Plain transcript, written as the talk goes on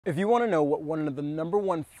If you want to know what one of the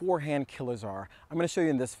 #1 forehand killers are, I'm going to show you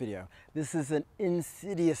in this video. This is an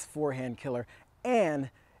insidious forehand killer, and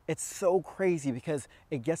it's so crazy because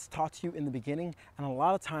it gets taught to you in the beginning, and a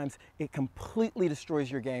lot of times it completely destroys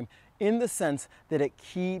your game in the sense that it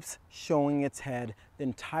keeps showing its head the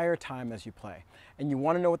entire time as you play. And you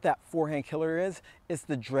want to know what that forehand killer is? It's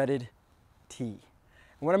the dreaded tee.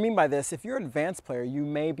 And what I mean by this, if you're an advanced player, you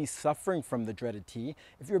may be suffering from the dreaded tee.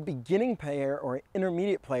 If you're a beginning player or an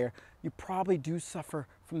intermediate player, you probably do suffer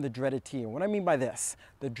from the dreaded tee. And what I mean by this,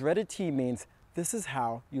 the dreaded tee means this is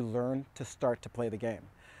how you learn to start to play the game.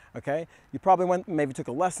 Okay? You probably maybe took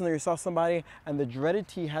a lesson or you saw somebody, and the dreaded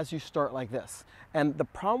tee has you start like this. And the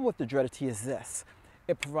problem with the dreaded tee is this.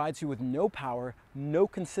 It provides you with no power, no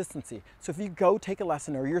consistency. So if you go take a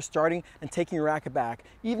lesson or you're starting and taking your racket back,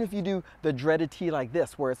 even if you do the dreaded tee like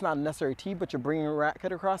this, where it's not a necessary tee, but you're bringing your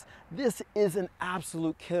racket across, this is an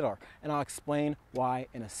absolute killer. And I'll explain why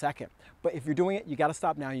in a second. But if you're doing it, you gotta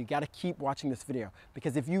stop now. You gotta keep watching this video,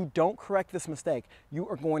 because if you don't correct this mistake, you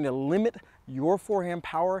are going to limit your forehand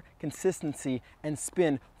power, consistency, and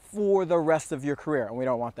spin for the rest of your career, and we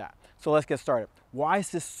don't want that. So let's get started. Why is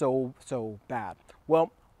this so bad?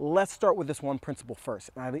 Well, let's start with this one principle first.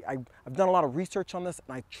 And I've done a lot of research on this,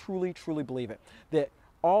 and I truly believe it, that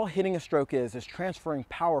all hitting a stroke is transferring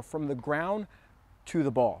power from the ground to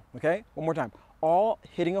the ball, okay? One more time. All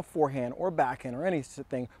hitting a forehand or backhand or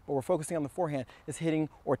anything, but we're focusing on the forehand, is hitting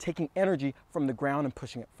or taking energy from the ground and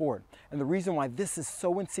pushing it forward. And the reason why this is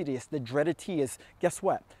so insidious, the dreaded tee, is, guess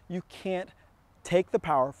what? You can't take the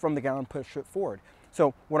power from the ground and push it forward.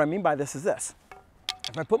 So what I mean by this is this.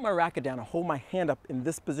 If I put my racket down and hold my hand up in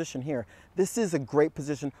this position here, this is a great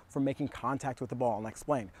position for making contact with the ball, and I'll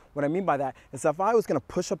explain. What I mean by that is if I was gonna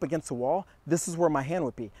push up against the wall, this is where my hand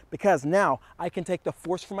would be, because now I can take the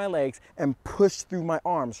force from my legs and push through my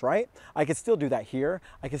arms, right? I could still do that here.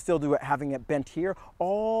 I can still do it having it bent here.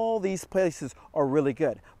 All these places are really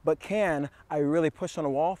good, but can I really push on a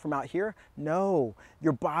wall from out here? No,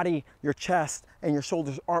 your body, your chest, and your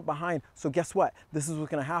shoulders aren't behind, so guess what? This is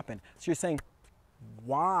what's gonna happen. So you're saying,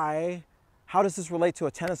 why? How does this relate to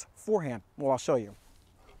a tennis forehand? Well, I'll show you.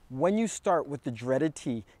 When you start with the dreaded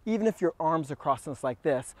tee, even if your arms are crossing like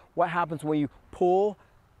this, what happens when you pull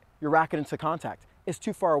your racket into contact? It's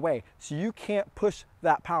too far away, so you can't push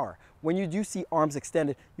that power. When you do see arms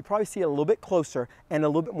extended, you probably see it a little bit closer and a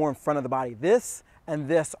little bit more in front of the body. This and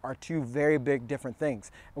this are two very big different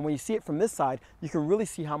things. And when you see it from this side, you can really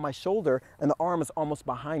see how my shoulder and the arm is almost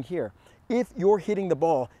behind here. If you're hitting the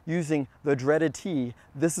ball using the dreaded tee,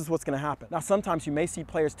 this is what's gonna happen. Now, sometimes you may see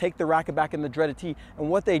players take the racket back in the dreaded tee, and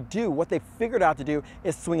what they figured out to do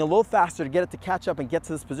is swing a little faster to get it to catch up and get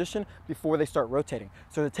to this position before they start rotating.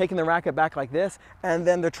 So they're taking the racket back like this, and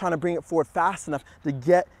then they're trying to bring it forward fast enough to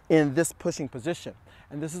get in this pushing position.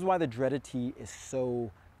 And this is why the dreaded tee is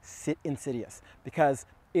so insidious, because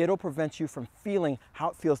it'll prevent you from feeling how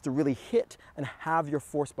it feels to really hit and have your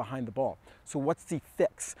force behind the ball. So what's the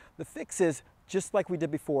fix? The fix is, just like we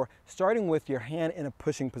did before, starting with your hand in a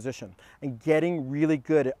pushing position and getting really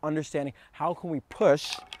good at understanding how can we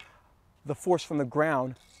push the force from the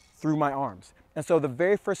ground through my arms. And so the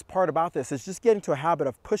very first part about this is just getting to a habit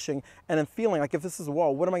of pushing and then feeling like, if this is a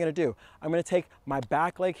wall, what am I gonna do? I'm gonna take my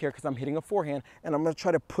back leg here, because I'm hitting a forehand, and I'm gonna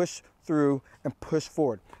try to push through and push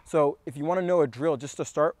forward. So if you wanna know a drill just to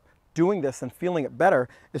start doing this and feeling it better,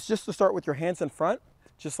 it's just to start with your hands in front,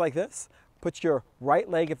 just like this. Put your right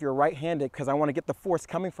leg, if you're right-handed, because I wanna get the force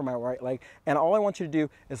coming from my right leg, and all I want you to do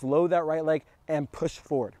is load that right leg and push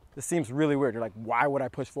forward. This seems really weird. You're like, why would I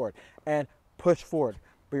push forward? And push forward.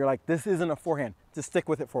 But you're like, this isn't a forehand. Just stick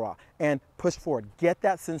with it for a while and push forward. Get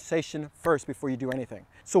that sensation first before you do anything.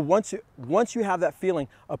 So once you have that feeling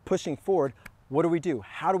of pushing forward, what do?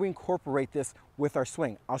 How do we incorporate this with our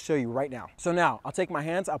swing? I'll show you right now. So now I'll take my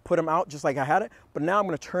hands, I'll put them out just like I had it, but now I'm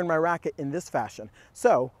gonna turn my racket in this fashion.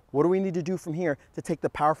 So what do we need to do from here to take the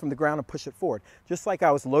power from the ground and push it forward? Just like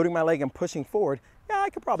I was loading my leg and pushing forward, yeah, I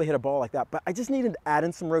could probably hit a ball like that, but I just needed to add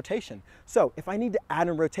in some rotation. So if I need to add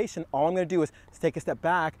in rotation, all I'm gonna do is take a step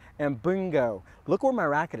back and bingo. Look where my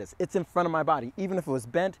racket is. It's in front of my body. Even if it was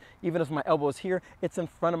bent, even if my elbow is here, it's in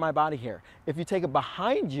front of my body here. If you take it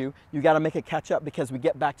behind you, you gotta make it catch up, because we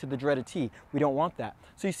get back to the dreaded tee. We don't want that.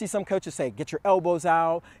 So you see some coaches say, get your elbows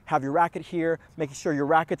out, have your racket here, making sure your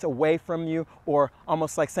racket's away from you, or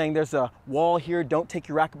almost like saying there's a wall here, don't take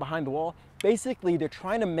your racket behind the wall. Basically, they're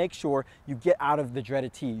trying to make sure you get out of the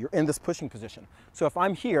dreaded tee. You're in this pushing position. So if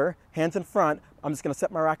I'm here, hands in front, I'm just gonna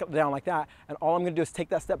set my racket down like that, and all I'm gonna do is take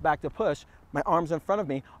that step back to push, my arms in front of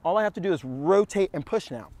me. All I have to do is rotate and push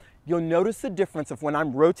now. you'll notice the difference of when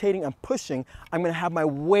I'm rotating and pushing, I'm gonna have my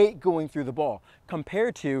weight going through the ball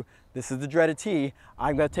compared to, this is the dreaded tee,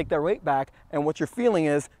 I'm gonna take that weight back, and what you're feeling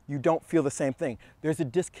is you don't feel the same thing. There's a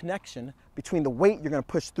disconnection between the weight you're gonna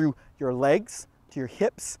push through your legs, to your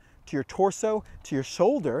hips, to your torso, to your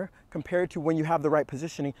shoulder, compared to when you have the right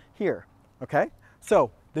positioning here, okay?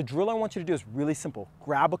 So the drill I want you to do is really simple.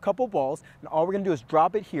 Grab a couple balls, and all we're gonna do is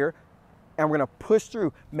drop it here, and we're gonna push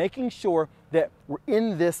through, making sure that we're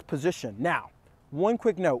in this position. Now, one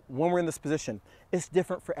quick note, when we're in this position, it's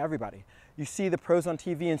different for everybody. You see the pros on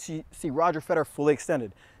TV and see Roger Federer fully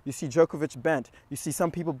extended. You see Djokovic bent. You see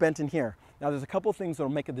some people bent in here. Now there's a couple things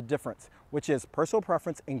that'll make the difference, which is personal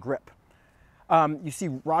preference and grip. You see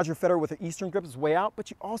Roger Federer with an Eastern grip is way out, but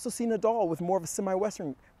you also see Nadal with more of a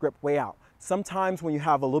semi-Western grip way out. Sometimes when you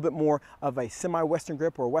have a little bit more of a semi-Western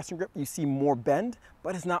grip or a Western grip, you see more bend,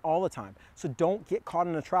 but it's not all the time. So don't get caught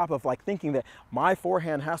in a trap of like thinking that my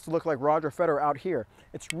forehand has to look like Roger Federer out here.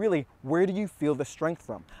 It's really, where do you feel the strength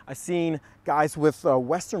from? I've seen guys with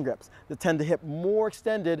Western grips that tend to hit more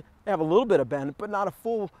extended, they have a little bit of bend, but not a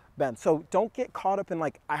full bend. So don't get caught up in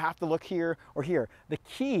like, I have to look here or here. The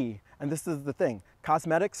key, and this is the thing,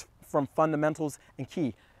 cosmetics from fundamentals and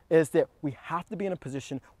key, is that we have to be in a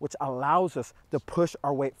position which allows us to push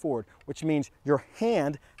our weight forward, which means your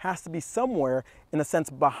hand has to be somewhere, in a sense,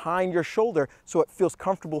 behind your shoulder so it feels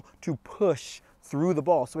comfortable to push through the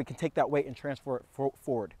ball so we can take that weight and transfer it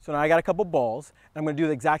forward. So now I got a couple balls, and I'm gonna do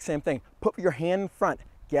the exact same thing. Put your hand in front,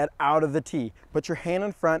 get out of the tee. Put your hand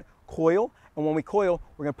in front, coil, and when we coil,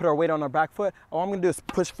 we're gonna put our weight on our back foot. All I'm gonna do is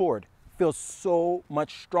push forward. Feels so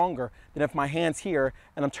much stronger than if my hand's here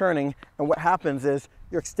and I'm turning, and what happens is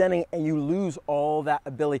you're extending and you lose all that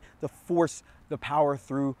ability to force the power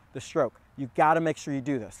through the stroke. You gotta make sure you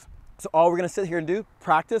do this. So all we're gonna sit here and do,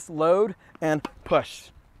 practice, load, and push,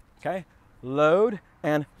 okay? Load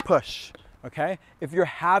and push, okay? If you're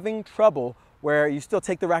having trouble where you still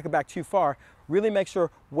take the racket back too far, really make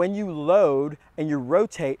sure when you load and you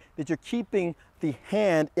rotate that you're keeping the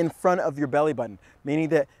hand in front of your belly button, meaning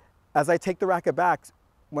that as I take the racket back,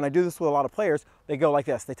 when I do this with a lot of players, they go like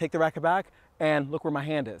this. They take the racket back and look where my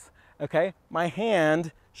hand is, okay? My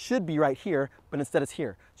hand should be right here, but instead it's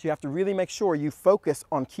here. So you have to really make sure you focus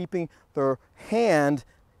on keeping the hand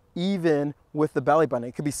even with the belly button.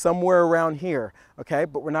 It could be somewhere around here, okay?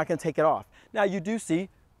 But we're not gonna take it off. Now you do see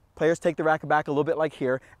players take the racket back a little bit like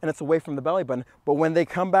here, and it's away from the belly button, but when they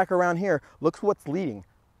come back around here, look what's leading.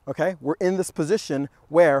 Okay, we're in this position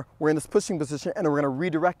where we're in this pushing position, and we're going to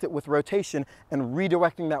redirect it with rotation and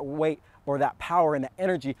redirecting that weight or that power and that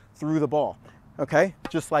energy through the ball. Okay,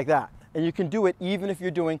 just like that. And you can do it even if you're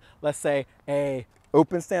doing, let's say, a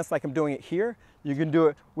open stance like I'm doing it here. You can do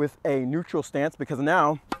it with a neutral stance, because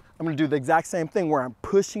now I'm going to do the exact same thing where I'm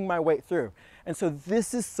pushing my weight through. And so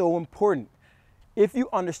this is so important. If you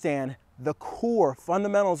understand the core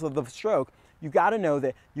fundamentals of the stroke, you got to know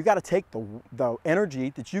that you got to take the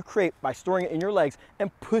energy that you create by storing it in your legs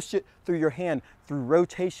and push it through your hand, through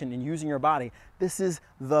rotation and using your body. This is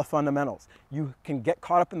the fundamentals. You can get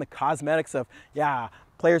caught up in the cosmetics of, yeah,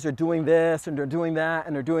 players are doing this and they're doing that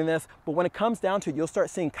and they're doing this, but when it comes down to it, you'll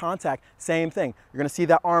start seeing contact, same thing. You're going to see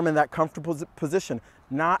that arm in that comfortable position,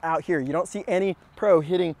 not out here. You don't see any pro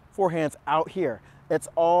hitting forehands out here. It's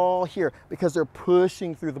all here because they're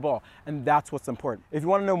pushing through the ball, and that's what's important. If you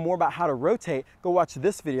want to know more about how to rotate, go watch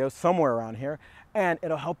this video somewhere around here, and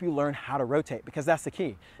it'll help you learn how to rotate, because that's the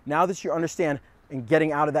key. Now that you understand and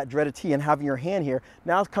getting out of that dreaded tee and having your hand here,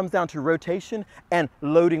 now it comes down to rotation and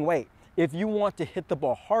loading weight. If you want to hit the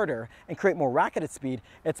ball harder and create more racketed speed,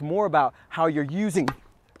 it's more about how you're using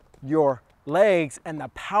your legs and the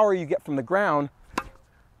power you get from the ground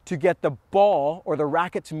to get the ball or the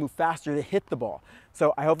racket to move faster to hit the ball.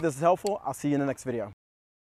 So I hope this is helpful. I'll see you in the next video.